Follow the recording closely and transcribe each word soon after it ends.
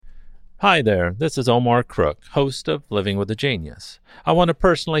Hi there, this is Omar Crook, host of Living with a Genius. I want to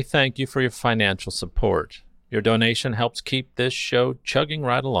personally thank you for your financial support. Your donation helps keep this show chugging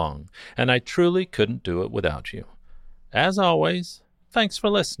right along, and I truly couldn't do it without you. As always, thanks for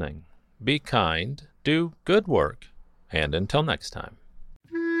listening. Be kind, do good work, and until next time.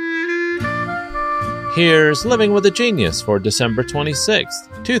 Here's Living with a Genius for December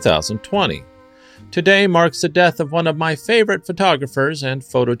 26th, 2020. Today marks the death of one of my favorite photographers and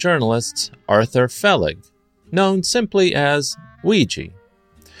photojournalists, Arthur Felig, known simply as Weegee.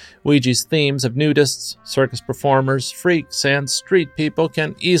 Weegee's themes of nudists, circus performers, freaks, and street people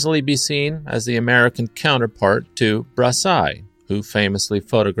can easily be seen as the American counterpart to Brassai, who famously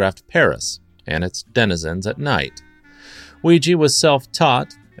photographed Paris and its denizens at night. Weegee was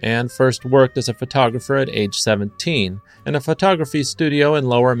self-taught and first worked as a photographer at age 17 in a photography studio in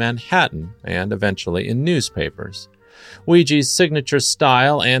Lower Manhattan and eventually in newspapers. Weegee's signature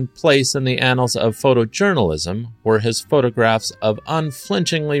style and place in the annals of photojournalism were his photographs of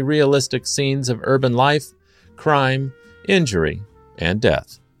unflinchingly realistic scenes of urban life, crime, injury, and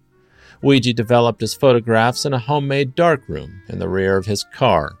death. Weegee developed his photographs in a homemade darkroom in the rear of his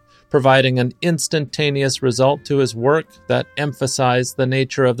car, providing an instantaneous result to his work that emphasized the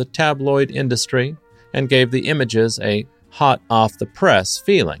nature of the tabloid industry and gave the images a hot-off-the-press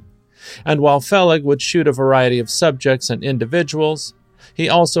feeling. And while Felig would shoot a variety of subjects and individuals, he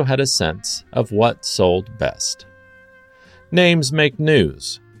also had a sense of what sold best. Names make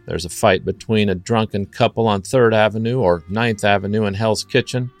news. There's a fight between a drunken couple on 3rd Avenue or 9th Avenue in Hell's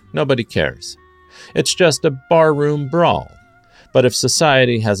Kitchen. Nobody cares. It's just a barroom brawl. But if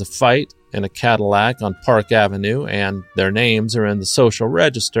society has a fight in a Cadillac on Park Avenue and their names are in the social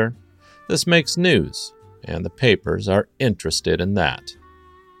register, this makes news, and the papers are interested in that.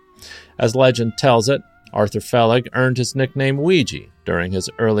 As legend tells it, Arthur Felig earned his nickname Weegee during his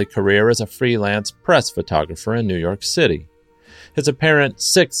early career as a freelance press photographer in New York City. His apparent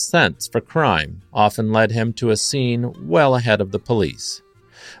sixth sense for crime often led him to a scene well ahead of the police.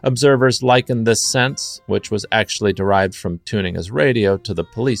 Observers likened this sense, which was actually derived from tuning his radio to the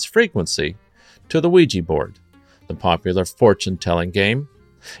police frequency, to the Ouija board, the popular fortune-telling game,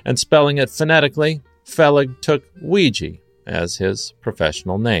 and spelling it phonetically, Felig took Weegee as his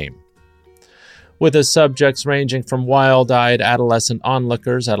professional name. With his subjects ranging from wild-eyed adolescent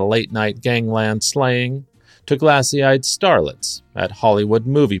onlookers at a late-night gangland slaying to glassy-eyed starlets at Hollywood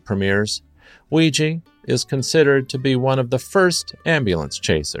movie premieres, Weegee is considered to be one of the first ambulance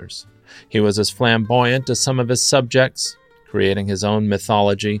chasers. He was as flamboyant as some of his subjects, creating his own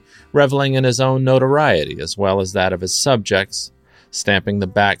mythology, reveling in his own notoriety as well as that of his subjects, stamping the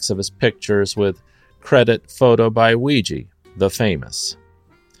backs of his pictures with credit photo by Weegee, the famous.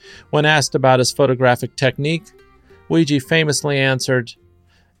 When asked about his photographic technique, Weegee famously answered,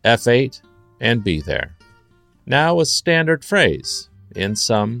 F8 and be there. Now a standard phrase in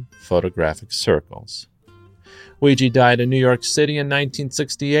some photographic circles. Weegee died in New York City in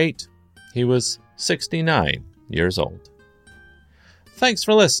 1968. He was 69 years old. Thanks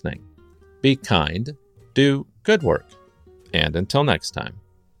for listening. Be kind, do good work, and until next time.